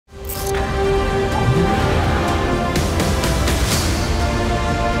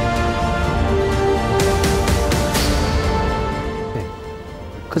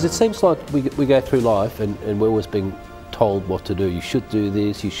Because it seems like we go through life and we're always being told what to do. You should do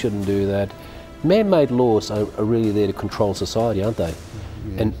this, you shouldn't do that. Man-made laws are really there to control society, aren't they?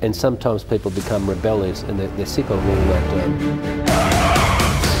 Yeah. And sometimes people become rebellious and they're sick of all that.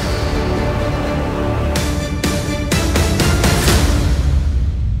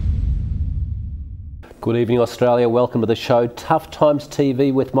 Good evening, Australia. Welcome to the show, Tough Times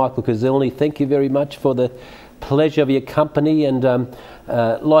TV with Michael Kuzilny. Thank you very much for the pleasure of your company. And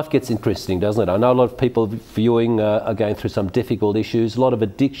life gets interesting, doesn't it? I know a lot of people viewing are going through some difficult issues, a lot of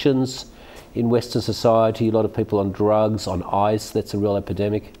addictions in Western society, a lot of people on drugs, on ice. That's a real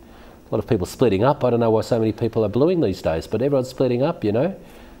epidemic. A lot of people splitting up. I don't know why so many people are bluing these days, but everyone's splitting up, you know.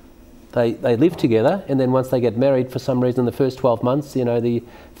 They live together, and then once they get married, for some reason, the first 12 months, you know, the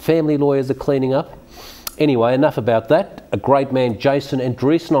family lawyers are cleaning up. Anyway, enough about that. A great man,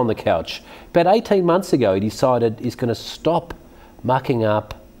 Andreasen, on the couch. About 18 months ago, he decided he's going to stop mucking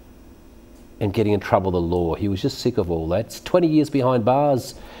up and getting in trouble with the law. He was just sick of all that. It's 20 years behind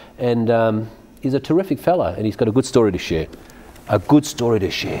bars, and he's a terrific fella, and he's got a good story to share. A good story to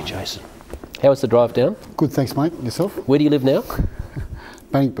share, Jason. How was the drive down? Good, thanks, mate. Yourself? Where do you live now?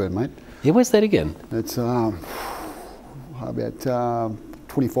 Bannockburn, mate. Yeah, where's that again? It's about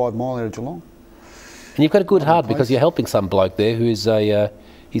 25 mile out of Geelong. And you've got a good heart because you're helping some bloke there who's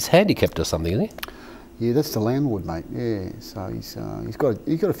he's handicapped or something, isn't he? Yeah, that's the landlord, mate. Yeah, so he's got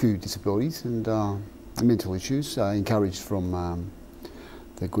a few disabilities and mental issues. Encouraged from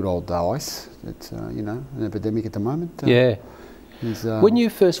the good old ice. It's you know, an epidemic at the moment. Yeah. When you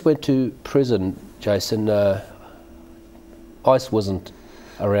first went to prison, Jason, ice wasn't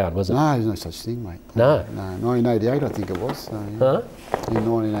around, was it? No, there's no such thing, mate. No? No, 1988 I think it was. So, yeah. Huh? In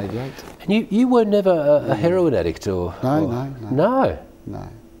 1988. And you were never a heroin addict or? No.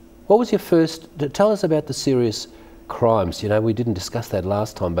 What was your first, tell us about the serious crimes. You know, we didn't discuss that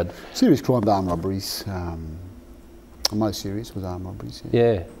last time, but... Serious crimes, armed robberies. The most serious was armed robberies,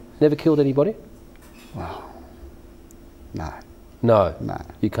 yeah. Yeah. Never killed anybody? Wow. No. No? No.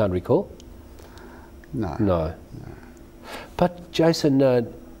 You can't recall? No. No. But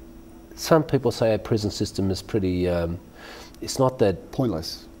Jason, some people say our prison system is pretty, it's not that...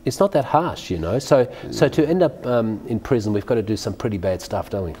 Pointless. It's not that harsh, you know. So to end up in prison, we've got to do some pretty bad stuff,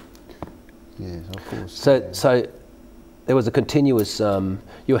 don't we? Yes, of course. So there was a continuous, you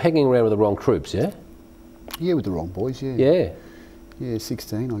were hanging around with the wrong troops, yeah? Yeah, with the wrong boys, yeah. Yeah. Yeah,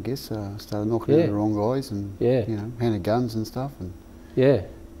 16, I guess. Started knocking out the wrong guys and, you know, handed guns and stuff. And yeah.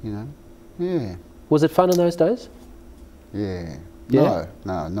 You know, yeah. Was it fun in those days? Yeah. Yeah?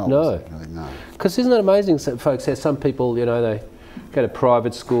 No. Because isn't it amazing, folks, how some people, you know, they go to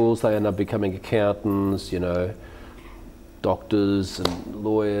private schools, they end up becoming accountants, you know, doctors and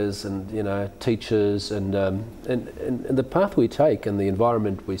lawyers and, you know, teachers and the path we take and the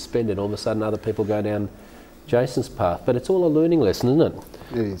environment we spend in, all of a sudden other people go down Jason's path. But it's all a learning lesson, isn't it?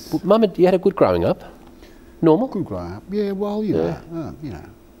 It is. Mum, you had a good growing up? Normal? Good growing up. Yeah, well, you know,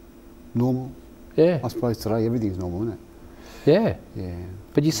 normal. Yeah. I suppose today everything's normal, isn't it? Yeah. Yeah.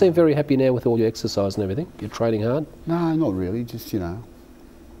 But you seem very happy now with all your exercise and everything. You're training hard? No, not really. Just, you know,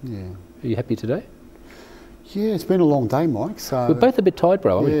 yeah. Are you happy today? Yeah, it's been a long day, Mike. So we're both a bit tired,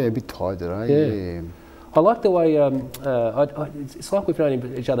 bro, aren't we? Yeah, a bit tired today. Yeah. I like the way, it's like we've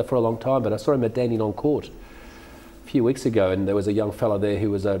known each other for a long time, but I saw him at Dandenong Court a few weeks ago, and there was a young fella there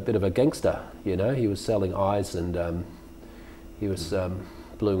who was a bit of a gangster, you know. He was selling eyes and he was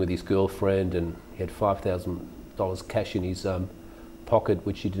bluing with his girlfriend, and he had $5,000 cash in his pocket,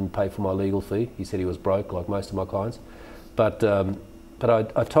 which he didn't pay for my legal fee. He said he was broke, like most of my clients. But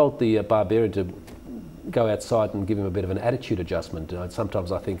I told the barbarian to go outside and give him a bit of an attitude adjustment.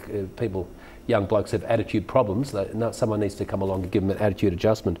 Sometimes I think young blokes have attitude problems. Someone needs to come along and give them an attitude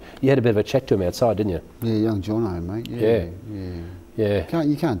adjustment. You had a bit of a chat to him outside, didn't you? Yeah, young Jono, mate. Yeah.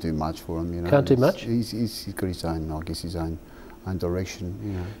 You can't do much for him, you know. Can't do much? He's got his own, I guess, his own direction,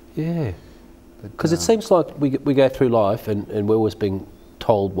 you know. Yeah. Because it seems like we go through life and we're always being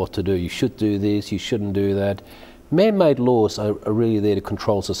told what to do. You should do this, you shouldn't do that. Man-made laws are really there to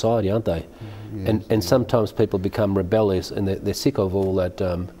control society, aren't they? Yes, and sometimes people become rebellious and they're sick of all that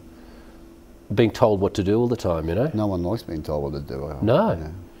being told what to do all the time, you know? No one likes being told what to do. No. You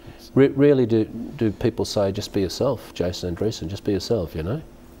know, rarely do people say, just be yourself, Jason Andreasen, just be yourself, you know?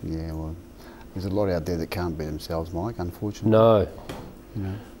 Yeah, well, there's a lot out there that can't be themselves, Mike, unfortunately. No. You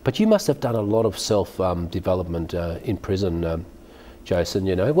know. But you must have done a lot of self-development in prison, Jason,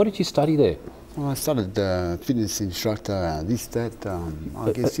 you know. What did you study there? Well, I studied fitness instructor, this, that,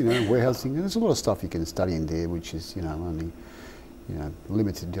 I guess, you know, warehousing. And there's a lot of stuff you can study in there, which is, you know, only, you know,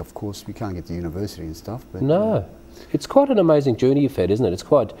 limited, of course. We can't get to university and stuff. But No. It's quite an amazing journey you've had, isn't it? It's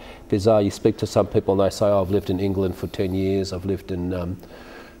quite bizarre. You speak to some people and they say, oh, I've lived in England for 10 years, I've lived in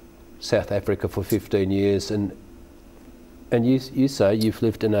South Africa for 15 years, and you say you've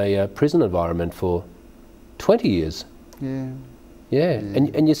lived in a prison environment for 20 years. Yeah. Yeah,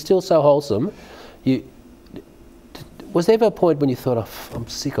 and you're still so wholesome. Was there ever a point when you thought, oh, I'm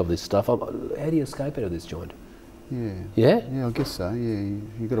sick of this stuff, how do you escape out of this joint? Yeah. Yeah? Yeah, I guess so, yeah.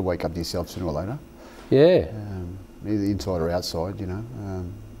 You've got to wake up to yourself sooner or later. Yeah. Either inside or outside, you know.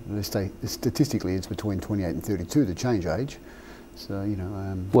 Statistically, it's between 28 and 32, the change age. So, you know...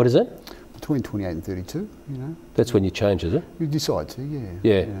 what is it? Between 28 and 32, you know. That's when you change, is it? You decide to, yeah.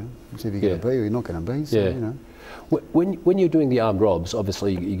 Yeah. You know, see if you're going to be or you're not going to be, so, you know. When you're doing the armed robs,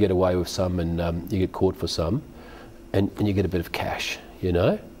 obviously you get away with some and you get caught for some, and you get a bit of cash, you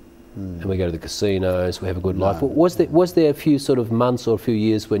know? And we go to the casinos, we have a good life. Was there a few sort of months or a few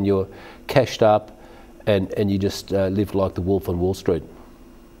years when you're cashed up and you just lived like the wolf on Wall Street?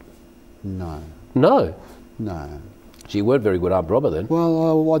 No. No? No. Gee, you weren't a very good armed robber then.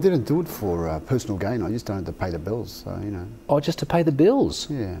 Well, I didn't do it for personal gain. I just done it to pay the bills, so, you know. Oh, just to pay the bills?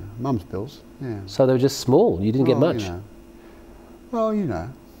 Yeah, mum's bills, yeah. So they were just small, you didn't get much? You know. Well, you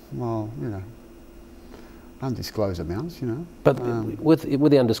know, undisclosed amounts, you know. But with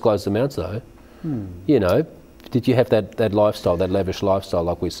the undisclosed amounts though, you know, did you have that lifestyle, that lavish lifestyle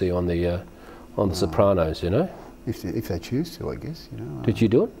like we see on the Sopranos, you know? If they choose to, I guess, you know. Did you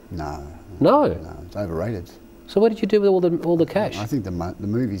do it? No. No? No, it's overrated. So what did you do with all the cash? I think the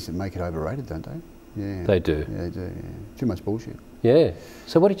movies make it overrated, don't they? Yeah. They do? Yeah, they do, yeah. Too much bullshit. Yeah.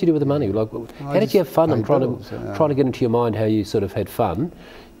 So what did you do with the money? Like, how did you have fun? I'm trying to get into your mind how you sort of had fun.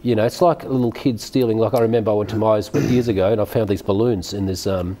 You know, it's like a little kid stealing. Like I remember I went to Myers years ago and I found these balloons in this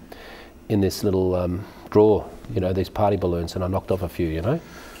little drawer. You know, these party balloons, and I knocked off a few. You know.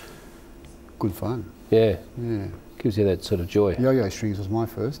 Good fun. Yeah. Yeah. Gives you that sort of joy. Yo-yo strings was my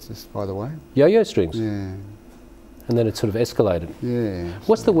first, just by the way. Yo-yo strings. Yeah. And then it sort of escalated. Yeah.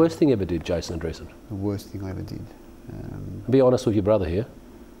 What's the worst thing you ever did, Jason Andreasen? The worst thing I ever did. Be honest with your brother here.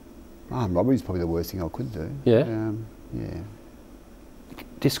 Armed robbery is probably the worst thing I could do. Yeah? Yeah.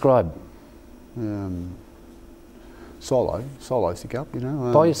 Describe. Solo stick up, you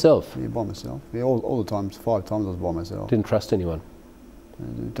know. By yourself? Yeah, by myself. Yeah, all the times, 5 times I was by myself. Didn't trust anyone?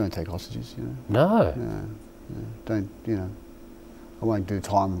 Don't take hostages, you know. No? Yeah. Don't, you know. I won't do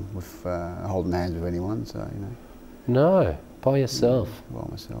time with holding hands with anyone, so, you know. No, by yourself? Yeah, by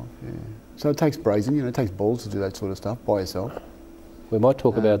myself, yeah. So it takes brazen, you know, it takes balls to do that sort of stuff by yourself. We might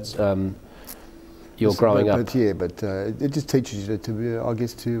talk about your growing up. But it just teaches you to be, I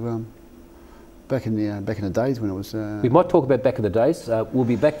guess, to back in the days when it was. We might talk about back in the days. We'll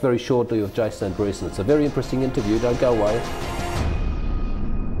be back very shortly with Jason Andreasen. It's a very interesting interview. Don't go away.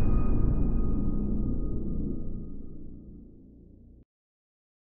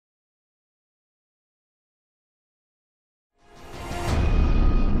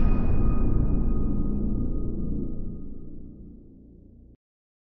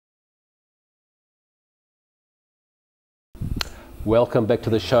 Welcome back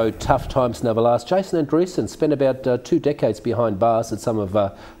to the show. Tough times never last. Jason Andreasen spent about 2 decades behind bars at some of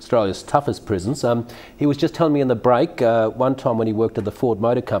Australia's toughest prisons. He was just telling me in the break, one time when he worked at the Ford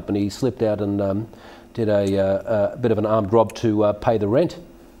Motor Company, he slipped out and did a bit of an armed rob to pay the rent.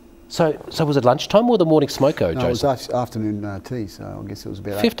 So was it lunchtime or the morning smoko, Jason? No, it was afternoon tea, so I guess it was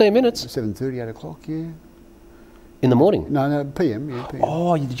about 15 minutes? 7:30, 8 o'clock, yeah. In the morning? No, PM, yeah, PM.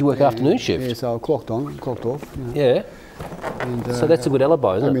 Oh, did you work afternoon shift? Yeah, so I clocked off. You know. Yeah. And, so that's a good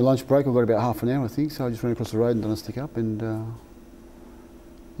alibi, isn't it? I had my lunch break, I've got about half an hour, I think, so I just ran across the road and done a stick up and,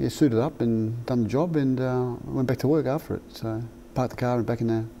 yeah, suited up and done the job and went back to work after it. So parked the car and back in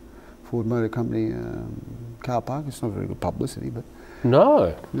the Ford Motor Company car park. It's not very good publicity, but...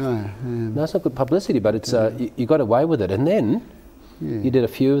 No. No. No, it's not good publicity, but it's you got away with it. And then you did a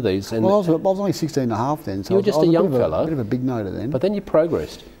few of these. And well, I was only 16 and a half then, so you were just a young fella. A bit of a big noter then. But then you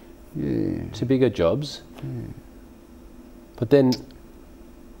progressed. Yeah. To bigger jobs. Yeah. But then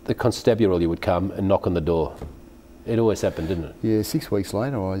the constabulary would come and knock on the door. It always happened, didn't it? Yeah, 6 weeks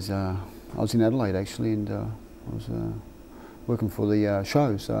later I was in Adelaide actually, and I was working for the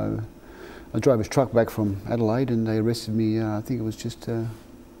show, so I drove his truck back from Adelaide and they arrested me, I think it was just,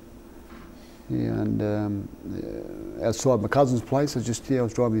 outside my cousin's place. I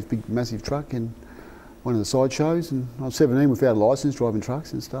was driving this big massive truck in one of the side shows, and I was 17 without a licence, driving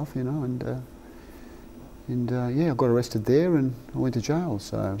trucks and stuff, you know, and yeah, I got arrested there and I went to jail.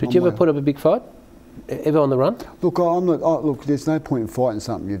 So did you ever put up a big fight? Ever on the run? Look, I'm not. Look, there's no point in fighting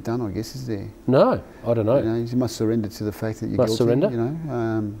something you've done, I guess, is there? No, I don't know. You must surrender to the fact that you're Must guilty. surrender? You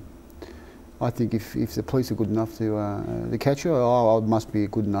know, I think if the police are good enough to catch you, I must be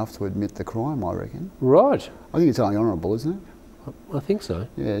good enough to admit the crime, I reckon. Right. I think it's only honourable, isn't it? I think so.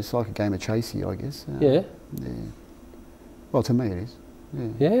 Yeah, it's like a game of chasey, I guess. Yeah. Yeah. Well, to me it is.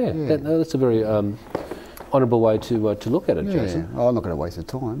 Yeah. That's a very honourable way to look at it, Jason. Oh, I'm not going to waste the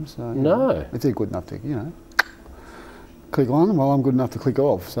time. So No. if they're good enough to, click on, well, I'm good enough to click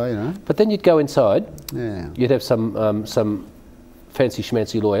off. So But then you'd go inside. Yeah. You'd have some fancy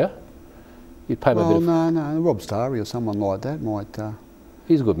schmancy lawyer. You'd pay him a bit of... No, Rob Starry or someone like that might...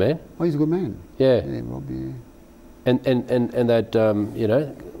 He's a good man. Oh, he's a good man. Yeah. Yeah, Rob, yeah. And they'd,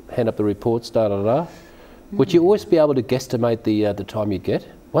 hand up the reports, Would you always be able to guesstimate the time you'd get?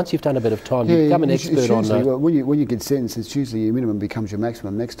 Once you've done a bit of time, you become an expert on... Well, when you get sentenced, it's usually your minimum becomes your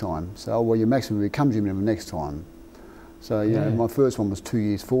maximum next time. So, well, your maximum becomes your minimum next time. So, my first one was 2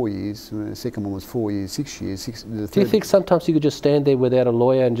 years, 4 years. The second one was 4 years, 6 years. Do you think sometimes you could just stand there without a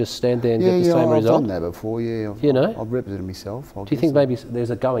lawyer and just stand there and get the same result? I've done that before, yeah. I've represented myself. Do you think maybe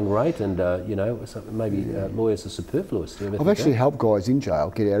there's a going rate and, maybe lawyers are superfluous? I've actually helped guys in jail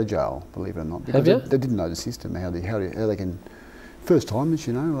get out of jail, believe it or not. Because they didn't know the system, how they can... First timers,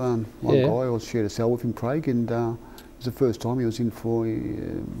 one guy, I shared a cell with him, Craig, and it was the first time he was in for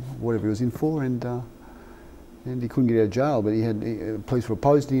whatever he was in for, and he couldn't get out of jail, but police were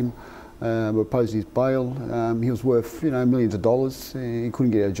opposed to him, were opposed to his bail. He was worth millions of dollars. He couldn't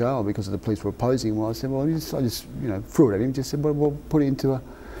get out of jail because the police were opposing him. Well, I said, well, I just threw it at him. Just said, well, put it into a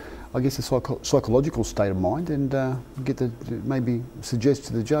psychological state of mind, and maybe suggest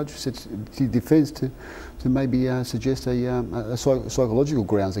to the judge, to defence, to maybe suggest a psychological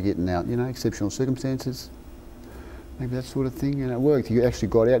grounds of getting out. Exceptional circumstances, maybe that sort of thing. And it worked. He actually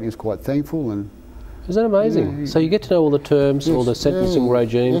got out. And he was quite thankful. And isn't that amazing? So you get to know all the terms, all the sentencing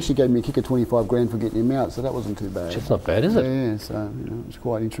regimes. He actually gave me a kick of 25 grand for getting him out, so that wasn't too bad. That's not bad, is it? Yeah, so it was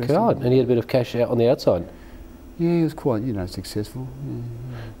quite interesting. God, and he had a bit of cash out on the outside. Yeah, he was quite successful. Yeah.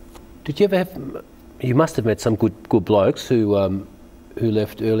 Did you ever have? You must have met some good blokes who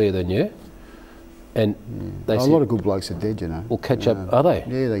left earlier than you, and they a lot of good blokes are dead, Or catch up, are they?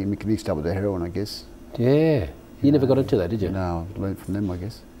 Yeah, they mixed up with the heroin, I guess. Yeah, you never got into that, did you? No, I learned from them, I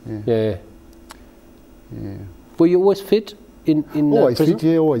guess. Yeah. Yeah. Were you always fit in always prison? Fit,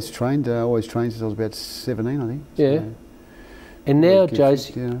 yeah. Always trained since I was about 17, I think. Yeah. So, and now,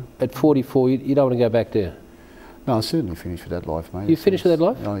 Jace, at 44, you don't want to go back there. No, I'm certainly finished with that life, mate. You finished with that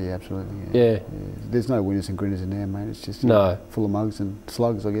life? Oh yeah, absolutely. Yeah. There's no winners and grinners in there, mate. It's just full of mugs and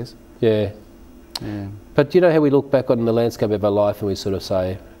slugs, I guess. Yeah. Yeah. But you know how we look back on the landscape of our life and we sort of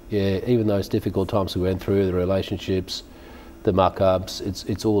say, yeah, even those difficult times we went through, the relationships, the muck-ups,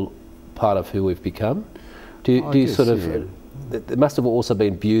 it's all part of who we've become. Do you sort of? Yeah. There must have also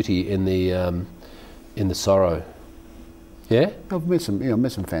been beauty in the sorrow. Yeah. I've met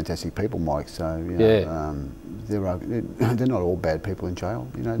some fantastic people, Mike. So they're not all bad people in jail.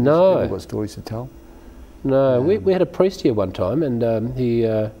 No. They've got stories to tell. No, we had a priest here one time, and he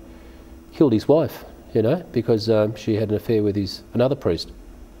killed his wife. Because she had an affair with another priest,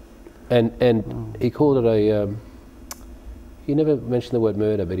 and he called it a. He never mentioned the word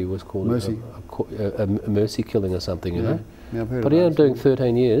murder, but he was called mercy. A mercy killing or something, Yeah, I've heard but he ended up doing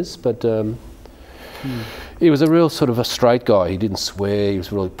 13 years, but he was a real sort of a straight guy. He didn't swear, he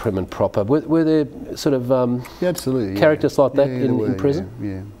was really prim and proper. Were there sort of absolutely, characters like that in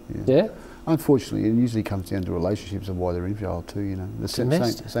prison? Yeah? Unfortunately, it usually comes down to relationships and why they're in jail too, The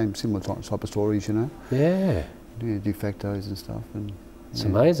same similar type of stories, Yeah. Yeah, de factos and stuff. And, it's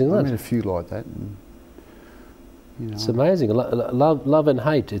amazing, isn't it? I met a few like that. And, It's amazing. Love and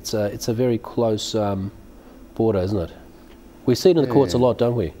hate. It's a very close border, isn't it? We see it in the courts a lot,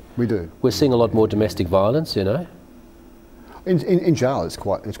 don't we? We do. We're seeing a lot more domestic violence. In jail, it's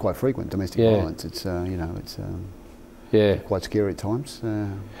quite frequent domestic violence. It's quite scary at times.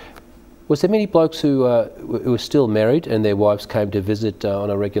 Was there many blokes who were still married and their wives came to visit on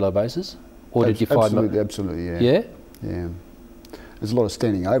a regular basis, or did you find absolutely, yeah. Yeah. Yeah. There's a lot of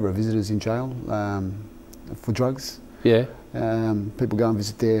standing over of visitors in jail. For drugs. Yeah. People go and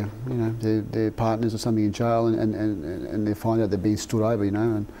visit their partners or something in jail, and they find out they're being stood over,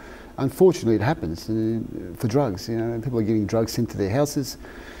 and unfortunately it happens for drugs. People are getting drugs sent to their houses,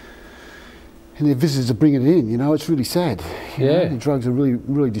 and their visitors are bringing it in. It's really sad. The drugs are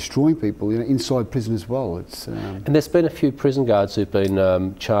really destroying people. Inside prison as well. It's and there's been a few prison guards who've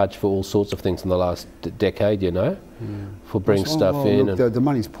been charged for all sorts of things in the last decade. For bringing stuff in. Look, the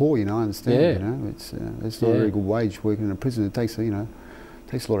money's poor. I understand. It's not a very good wage working in a prison. It takes a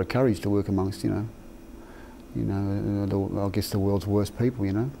lot of courage to work amongst you know, I guess the world's worst people,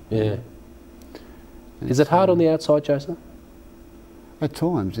 you know. Yeah. Is it hard on the outside, Jason? At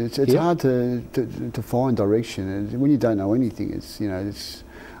times, it's hard to find direction. And when you don't know anything, it's, you know, it's.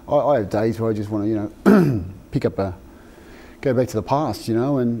 I have days where I just want to, you know, go back to the past, you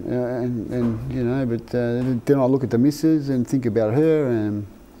know, and you know, but then I look at the missus and think about her. And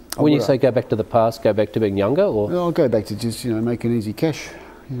when you say go back to the past, go back to being younger, or? I'll go back to just, you know, making easy cash,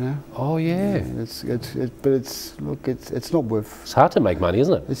 you know. Oh yeah. But it's not worth. It's hard to make money,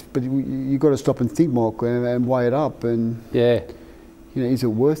 isn't it? But you got to stop and think, Mark, and weigh it up, and yeah. You know, is it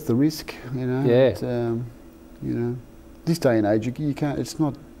worth the risk? You know. Yeah. You know, this day and age, you can't. It's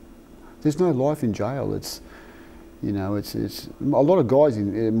not. There's no life in jail. It's, you know, it's a lot of guys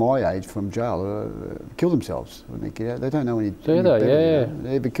in my age from jail kill themselves when they get out. They don't know any. Do they? Better, Yeah. you know?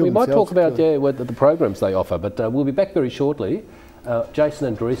 They either kill we might talk themselves about what the programs they offer, but we'll be back very shortly.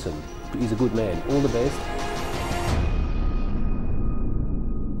 Jason Andreasen, he's a good man. All the best.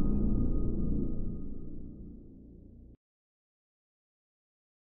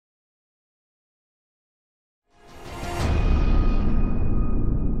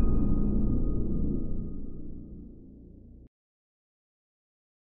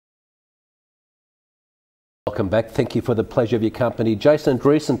 Welcome back. Thank you for the pleasure of your company. Jason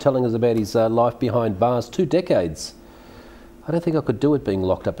Andreasen telling us about his life behind bars, 2 decades. I don't think I could do it being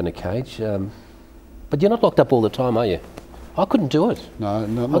locked up in a cage. But you're not locked up all the time, are you? I couldn't do it. No,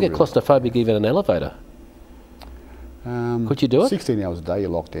 not I get really. claustrophobic even in an elevator. Could you do it? 16 hours a day you're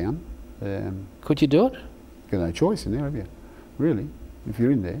locked down. Could you do it? You've got no choice in there, have you? Really? If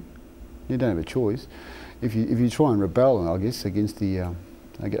you're in there, you don't have a choice. If you try and rebel, I guess, against the...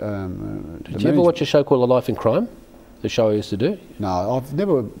 Did you ever watch a show called A Life in Crime? The show I used to do? No, I've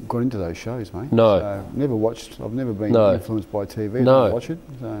never got into those shows, mate. No. So, never watched. I've never been influenced by TV. No. I don't watch it.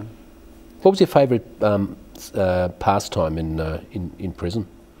 So. What was your favourite pastime in prison?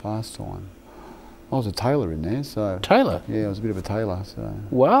 Pastime? I was a tailor in there, so... Tailor? Yeah, I was a bit of a tailor, so...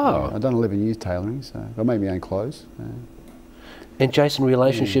 Wow. I've done 11 years tailoring, so I made my own clothes. And Jason,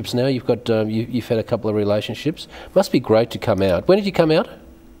 relationships now, you've got, you've had a couple of relationships. Must be great to come out. When did you come out?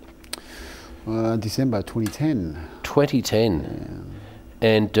 December 2010. 2010. Yeah.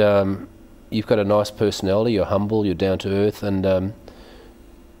 And you've got a nice personality, you're humble, you're down to earth, and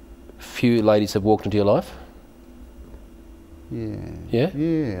few ladies have walked into your life? Yeah. Yeah?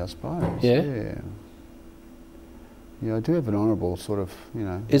 Yeah, I suppose. Yeah? Yeah. Yeah, I do have an honourable sort of, you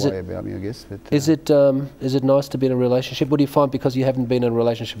know, way about me, I guess. But, is it nice to be in a relationship? What do you find because you haven't been in a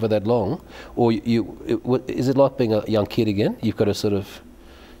relationship for that long? Or is it like being a young kid again? You've got to sort of,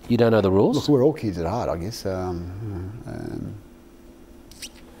 you don't know the rules? Look, we're all kids at heart, I guess.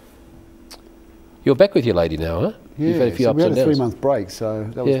 You're back with your lady now, huh? Yeah, you've had a few ups we had and a downs. 3-month break, so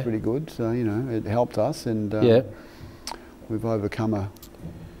that was pretty good. So, you know, it helped us, and we've overcome a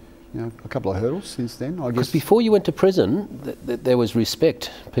couple of hurdles since then, I guess. Because before you went to prison, there was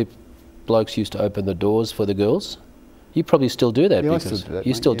respect. Blokes used to open the doors for the girls. You probably still do that. Yeah, because I still do that.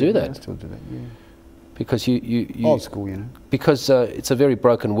 You still do that. Yeah, I still do that. Yeah. Because you old school, you know. Because it's a very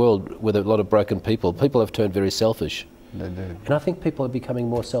broken world with a lot of broken people. People have turned very selfish. They do. And I think people are becoming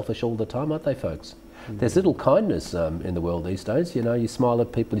more selfish all the time, aren't they, folks? Mm-hmm. There's little kindness in the world these days. You know, you smile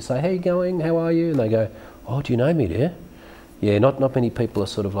at people, you say, "How you going? How are you?" And they go, "Oh, do you know me, dear?" Yeah, not many people are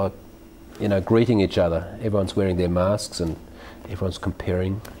sort of like, you know, greeting each other. Everyone's wearing their masks and everyone's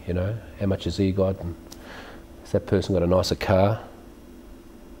comparing, you know, how much has he got and has that person got a nicer car?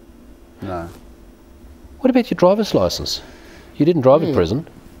 No. What about your driver's licence? You didn't drive in prison?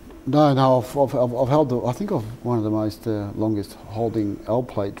 No, I've held I think I'm one of the most longest holding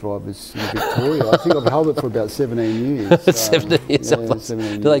L-plate drivers in Victoria. I think I've held it for about 17 years. 17 years. Yeah,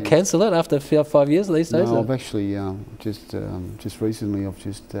 17 Do they years. cancel it after 5 years these days? No, I've actually just recently I've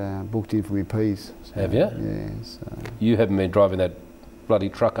just booked in for my Ps. So, have you? Yeah. So. You haven't been driving that bloody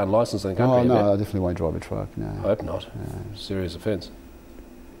truck unlicensed in the country? Oh no, I definitely won't drive a truck. No. I hope not. No. Serious offence.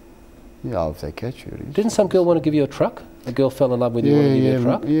 Yeah, if they catch you. It is. Didn't some girl want to give you a truck? A girl fell in love with you and wanted to give you a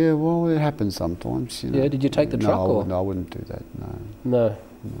truck? Yeah, well, it happens sometimes. You know. Yeah, did you take the truck? Or? No, I wouldn't do that, no. No.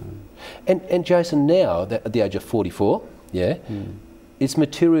 And Jason, now, at the age of 44, is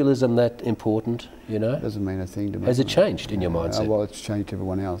materialism that important, you know? Doesn't mean a thing to me. Has it changed in your mindset? Well, it's changed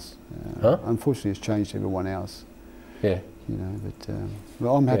everyone else. Huh? Unfortunately, it's changed everyone else. Yeah. You know, but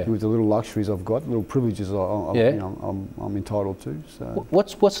well, I'm happy with the little luxuries I've got, little privileges you know, I'm entitled to. So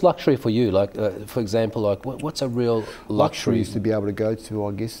what's luxury for you? Like, for example, like what's a real luxury? Is to be able to go to,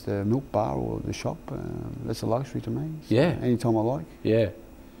 I guess, the milk bar or the shop. That's a luxury to me. So yeah. Anytime I like. Yeah.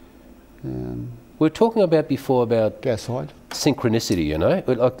 We were talking about before about Go outside. synchronicity, you know?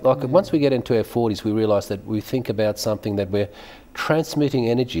 Like once we get into our 40s, we realise that we think about something that we're transmitting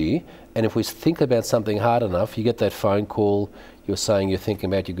energy, and if we think about something hard enough, you get that phone call, you're saying you're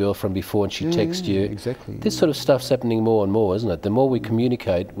thinking about your girlfriend before and she texts you. Exactly. This sort of stuff's happening more and more, isn't it? The more we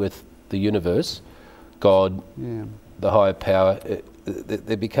communicate with the universe, God, the higher power,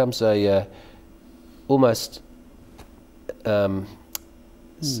 there becomes a almost...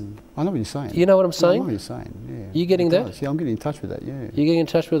 I know what you're saying. You know what I'm saying? I know what you're saying, yeah. You getting that? Yeah, I'm getting in touch with that, yeah. You getting in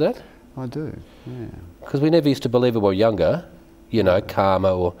touch with that? I do, yeah. Because we never used to believe it when we were younger, you know,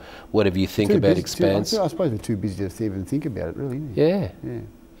 karma or whatever you think about expanse. I suppose we're too busy to even think about it, really, isn't it? Yeah.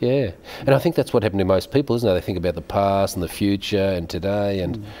 Yeah. And I think that's what happened to most people, isn't it? They think about the past and the future and today,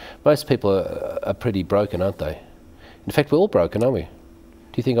 and most people are pretty broken, aren't they? In fact, we're all broken, aren't we?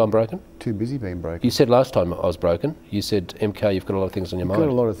 Do you think I'm broken? Too busy being broken. You said last time I was broken. You said, MK, you've got a lot of things on your mind. You've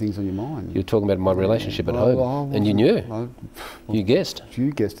got a lot of things on your mind. You were talking about my relationship at home, and you knew. You guessed.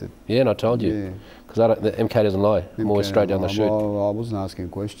 You guessed it. Yeah, and I told you. Because MK doesn't lie. I'm always straight down the chute. Well, I wasn't asking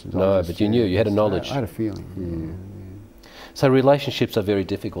questions. No, but you knew. You had a knowledge. I had a feeling, So relationships are very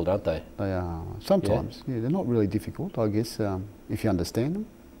difficult, aren't they? They are. Sometimes, yeah. They're not really difficult, I guess, if you understand them.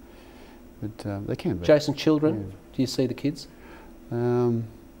 But they can be. Jason, children, do you see the kids?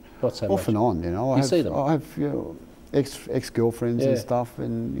 Not so off much. and on, you know. You see them? I have ex-girlfriends and stuff,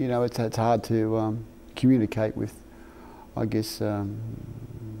 and you know, it's hard to communicate with. I guess.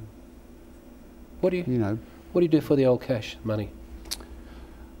 What do you do for the old cash money?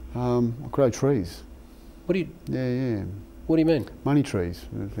 I grow trees. What do you? Yeah. What do you mean? Money trees.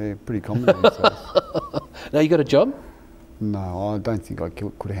 They're pretty common these days. Now you got a job? No, I don't think I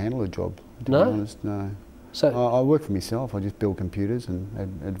could handle a job. To No? be honest, no. So I work for myself. I just build computers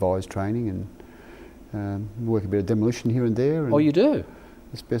and advise training and work a bit of demolition here and there. And oh, you do?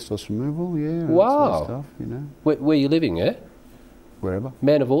 Asbestos removal, yeah. Wow. That sort of stuff, you know. Where are you living, yeah? Wherever.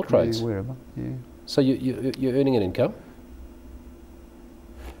 Man of all trades? Yeah, wherever, yeah. So you're earning an income?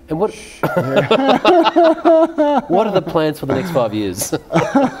 And what what are the plans for the next 5 years?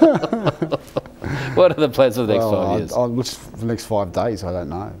 What are the plans for the next 5 years? For the next 5 days, I don't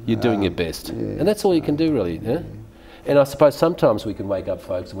know. You're doing your best. Yeah, and that's all you can do, really. Yeah? And I suppose sometimes we can wake up,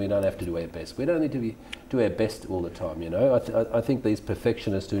 folks, and we don't have to do our best. We don't need to do our best all the time, you know. I think these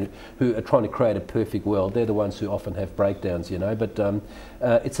perfectionists who are trying to create a perfect world, they're the ones who often have breakdowns, you know. But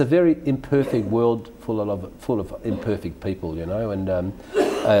it's a very imperfect world full of imperfect people, you know.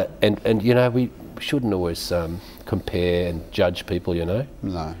 And you know, we shouldn't always compare and judge people, you know.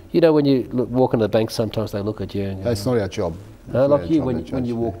 No. You know, when you walk into the bank, sometimes they look at you. And that's not our job. No, like you, when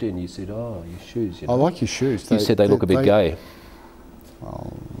you walked in, you said, "Oh, your shoes." You know? I like your shoes. You said they look a bit gay.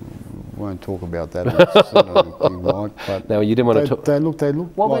 Well, won't talk about that. Sort of thing, Mike, but no, you didn't want to talk. They look.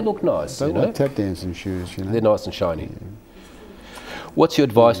 Well, like, they look nice. They look like tap dancing shoes. You know. They're nice and shiny. Yeah. What's your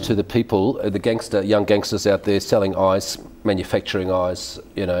advice to the people, the young gangsters out there selling ice, manufacturing ice?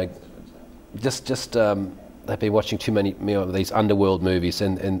 You know, just they've been watching too many of these underworld movies,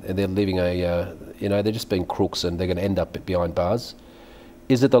 and they're living a, you know, they're just being crooks, and they're going to end up behind bars.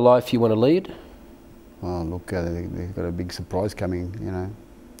 Is it the life you want to lead? Oh, look, they've got a big surprise coming, you know,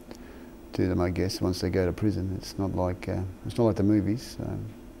 to them, I guess, once they go to prison. It's not like the movies. So,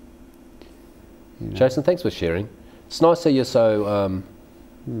 you know. Jason, thanks for sharing. It's nice that you're so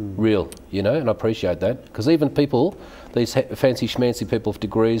real, you know, and I appreciate that. Because even people, these fancy schmancy people with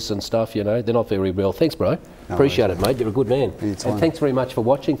degrees and stuff, you know, they're not very real. Thanks, bro. No, appreciate it, mate. You're a good man. Anytime. And thanks very much for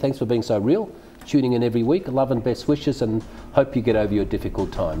watching. Thanks for being so real. Tuning in every week. Love and best wishes, and hope you get over your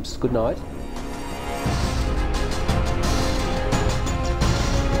difficult times. Good night.